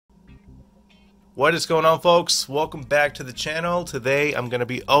What is going on, folks? Welcome back to the channel. Today I'm going to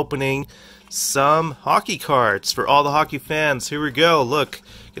be opening some hockey cards for all the hockey fans. Here we go. Look,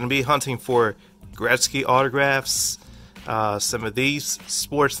 going to be hunting for Gretzky autographs, some of these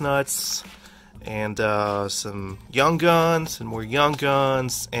sports nuts, and some young guns and more young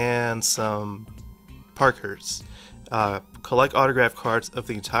guns, and some Parkers. Collect autograph cards of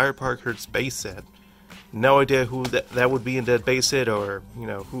the entire Parkers base set. No idea who that would be in that base set, or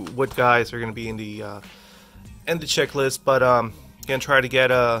what guys are going to be in the checklist. But gonna try to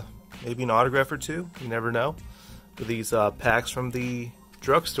get maybe an autograph or two. You never know with these packs from the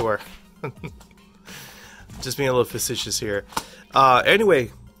drugstore. Just being a little facetious here.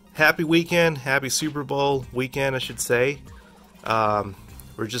 Anyway, happy weekend, happy Super Bowl weekend, I should say.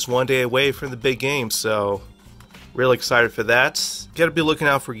 We're just one day away from the big game, so really excited for that. Gotta be looking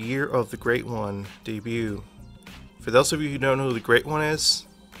out for Year of the Great One debut. For those of you who don't know who the Great One is,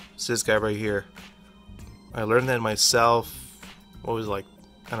 it's this guy right here. I learned that myself, what was it, like,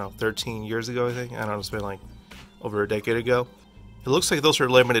 I don't know, 13 years ago, I think? I don't know, it's been like over a decade ago. It looks like those are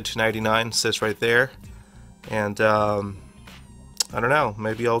limited to 99, says right there. And, I don't know,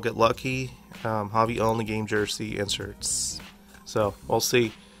 maybe I'll get lucky. Hobby only game jersey inserts. So, we'll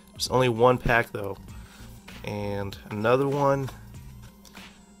see. There's only one pack though. And another one.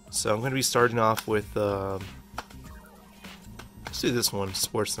 So I'm going to be starting off with let's do this one,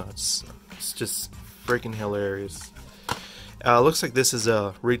 Sports Nuts. It's just freaking hilarious. Looks like this is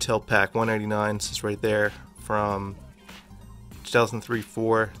a retail pack, $1.99. This is right there from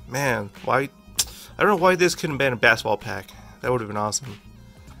 2003-04. Man, why? I don't know why this couldn't have been a basketball pack. That would have been awesome.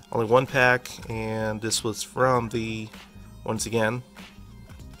 Only one pack, and this was from the, once again,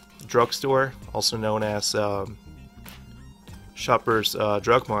 drugstore, also known as Shoppers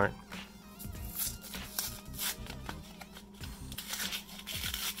Drug Mart.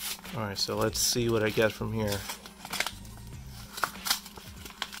 Alright, so let's see what I get from here.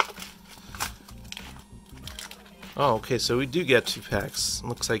 Oh, okay, so we do get two packs.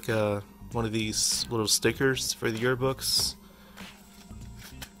 Looks like one of these little stickers for the yearbooks.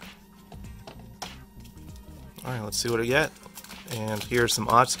 Alright, let's see what I get. And here are some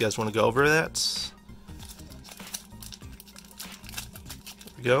odds. You guys want to go over that?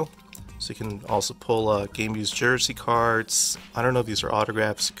 There we go. So you can also pull game used jersey cards. I don't know if these are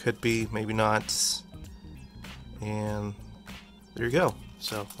autographs. Could be, maybe not. And there you go.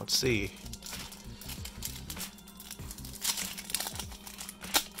 So let's see.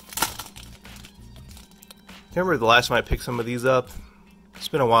 Can't remember the last time I picked some of these up. It's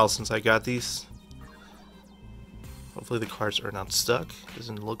been a while since I got these. Hopefully the cards are not stuck.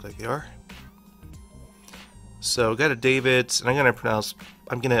 Doesn't look like they are. So got a David, and I'm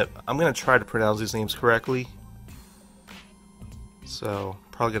gonna try to pronounce these names correctly. So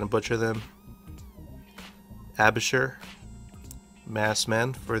probably gonna butcher them. Abisher, Mass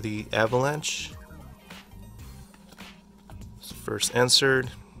Men for the Avalanche. First insert.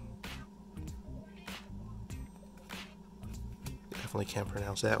 Definitely can't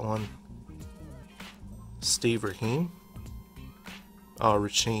pronounce that one. Steve Raheem. Oh,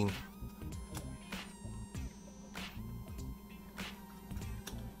 Racine.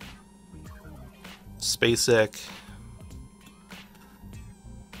 Spacek.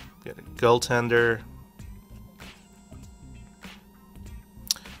 Got a goaltender.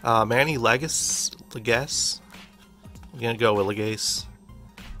 Manny Legas. I'm gonna go with Legas.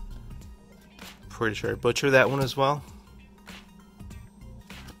 Pretty sure I butchered that one as well.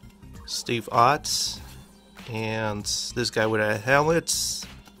 Steve Ott. And this guy with a helmet,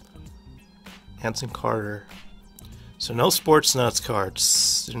 Hanson Carter. So no Sports Nuts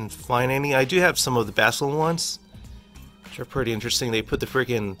cards. Didn't find any. I do have some of the basketball ones, which are pretty interesting. They put the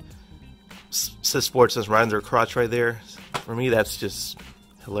freaking says Sports Nuts right in their crotch right there. For me, that's just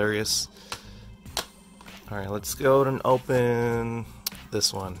hilarious. All right, let's go and open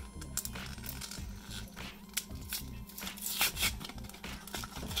this one.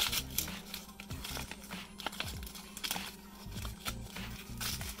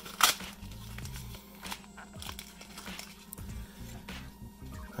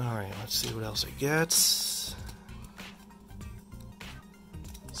 Alright, let's see what else I get.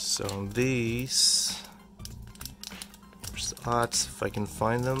 So these, there's the odds if I can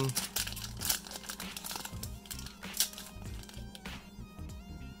find them.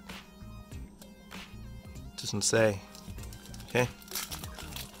 Doesn't say. Okay.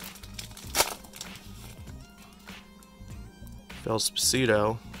 Phil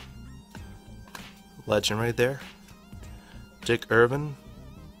Esposito, legend right there. Dick Irvin.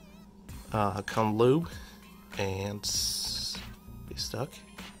 Come Lou, and be stuck.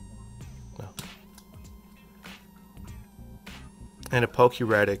 No. And a Gretzky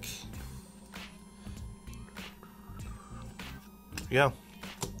Relic. Yeah.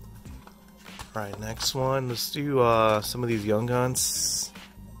 Alright, next one. Let's do some of these young guns.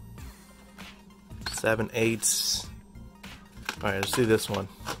 7, 8. Alright, let's do this one.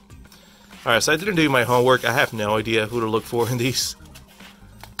 Alright, so I didn't do my homework. I have no idea who to look for in these.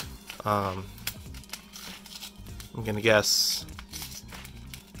 I'm gonna guess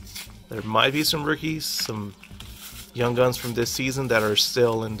there might be some rookies, some young guns from this season that are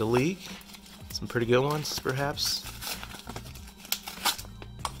still in the league. Some pretty good ones, perhaps.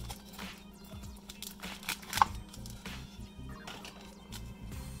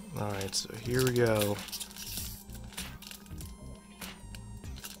 Alright, so here we go.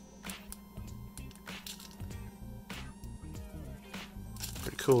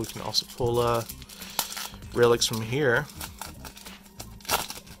 Pretty cool. We can also pull relics from here.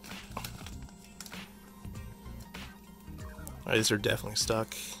 Alright, these are definitely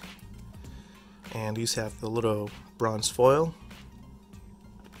stuck. And these have the little bronze foil.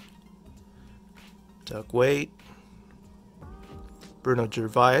 Doug Waite. Bruno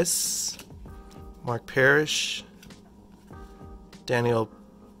Gervais, Mark Parrish, Daniel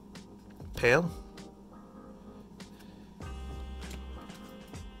Pale,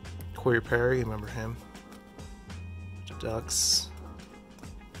 Corey Perry, remember him, Ducks,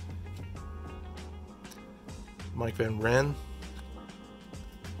 Mike Van Ren,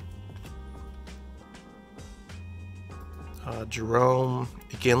 Jerome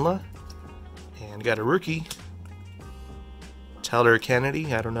Iginla, and got a rookie, Tyler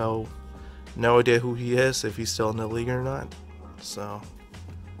Kennedy. I don't know, no idea who he is, if he's still in the league or not. So,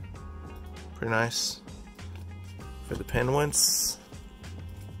 pretty nice for the Penguins.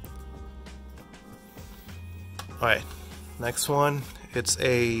 Alright, next one. It's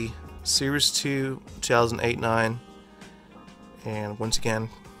a Series 2 2008-9. And once again,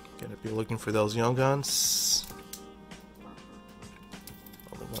 gonna be looking for those young guns.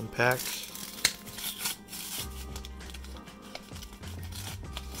 Only one pack.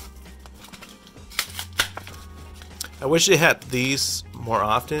 I wish they had these more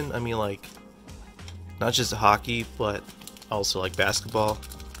often. I mean, like, not just hockey, but also like basketball,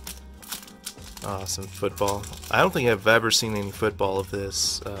 some football. I don't think I've ever seen any football of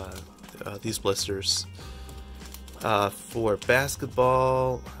this, these blisters. For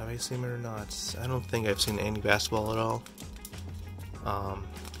basketball, have I seen it or not? I don't think I've seen any basketball at all.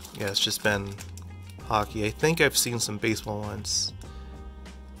 Yeah, it's just been hockey. I think I've seen some baseball ones.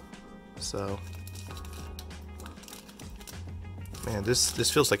 So. Man, this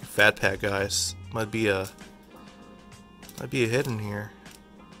feels like a fat pack, guys. Might be a hit in here.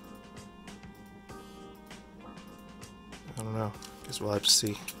 I don't know. Guess we'll have to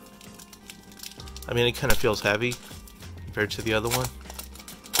see. I mean, it kind of feels heavy compared to the other one.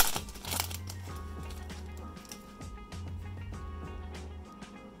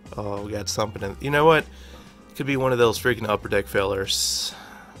 Oh, we got something in. You know what? It could be one of those freaking upper deck fillers.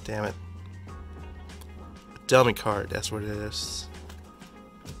 Damn it. Dummy card, that's what it is.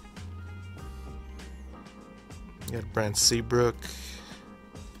 You got Brent Seabrook.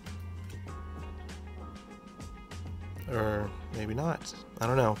 Or maybe not. I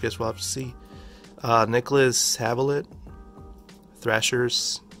don't know. Guess we'll have to see. Nicholas Havilet.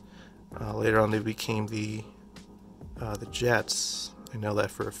 Thrashers. Later on they became the Jets. I know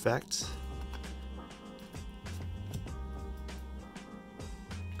that for a fact.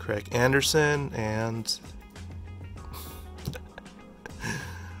 Craig Anderson and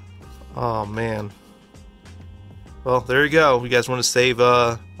oh man. Well, there you go. You guys want to save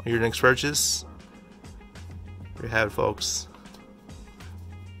your next purchase? There you have it, folks.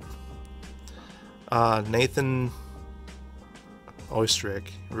 Nathan Oystrick,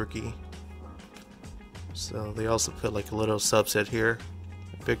 rookie. So they also put like a little subset here.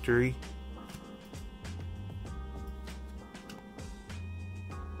 Victory.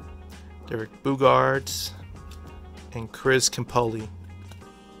 Derek Bugard and Chris Campoli.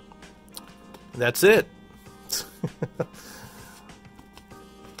 That's it.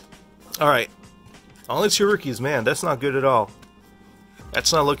 Alright. Only 2 rookies, man. That's not good at all.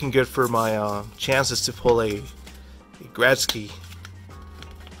 That's not looking good for my chances to pull a Gretzky.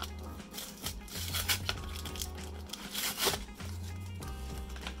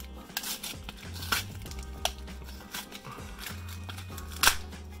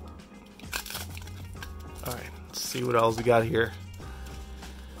 Alright, let's see what else we got here.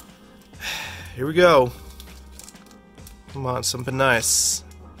 Here we go. Come on, something nice.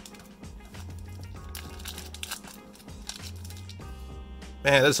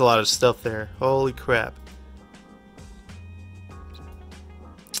 Man, there's a lot of stuff there. Holy crap.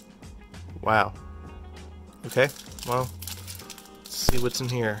 Wow. Okay, well, let's see what's in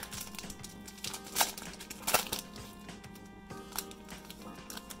here.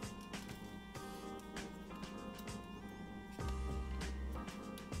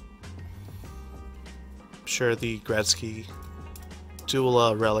 I'm sure the Gretzky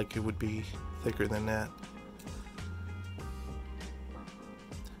Relic, it would be thicker than that.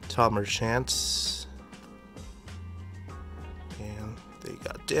 Tom Merchant. And they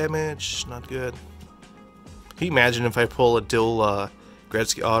got damage, not good. Can you imagine if I pull a dual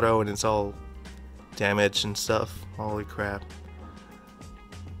Gretzky auto and it's all damaged and stuff? Holy crap.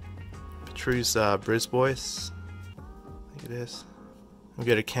 Patrice Brisbois, I think it is. We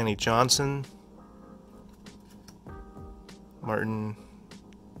got a Kenny Johnson. Martin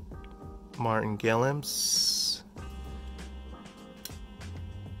Gilliams.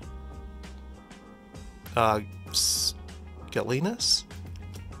 Galinas.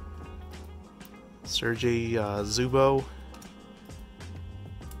 Sergei Zubo.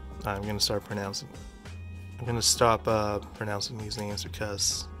 I'm gonna stop pronouncing these names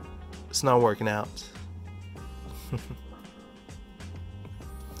because it's not working out.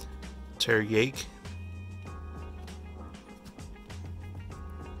 Terry Yake.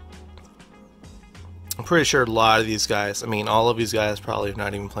 I'm pretty sure a lot of these guys, I mean all of these guys probably are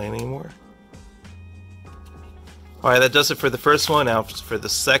not even playing anymore. Alright, that does it for the first one. Now for the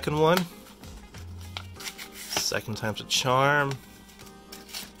second one. Second time's a charm.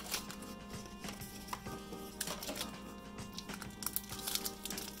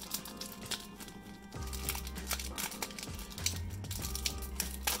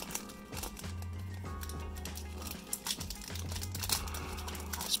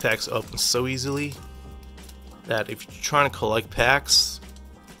 This pack's open so easily that if you're trying to collect packs,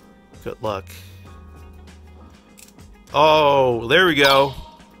 good luck. Oh, there we go.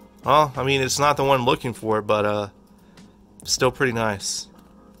 Well, I mean, it's not the one I'm looking for, but still pretty nice.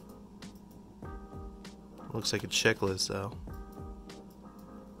 Looks like a checklist, though.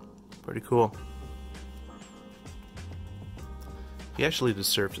 Pretty cool. He actually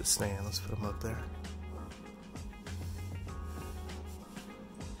deserves to stand. Let's put him up there.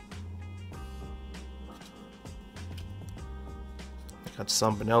 I got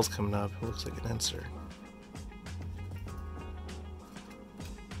something else coming up. It looks like an insert.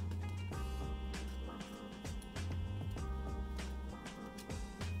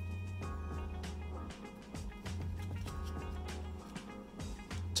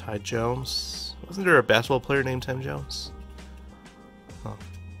 Ty Jones. Wasn't there a basketball player named Tim Jones? Huh.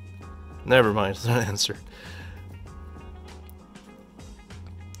 Never mind, it's not an answer.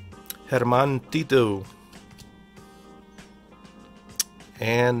 Herman Tito.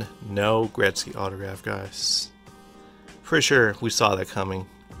 And no Gretzky autograph, guys. Pretty sure we saw that coming.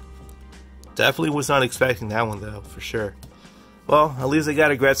 Definitely was not expecting that one, though, for sure. Well, at least I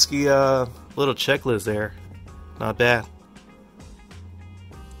got a Gretzky little checklist there. Not bad.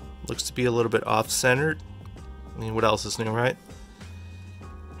 Looks to be a little bit off-centered. I mean, what else is new, right?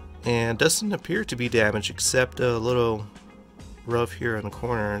 And doesn't appear to be damaged except a little rough here on the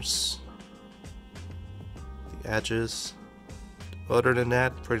corners. The edges. Other than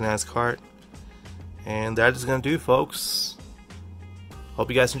that, pretty nice card. And that is gonna do, folks. Hope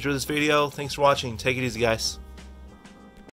you guys enjoyed this video. Thanks for watching. Take it easy, guys.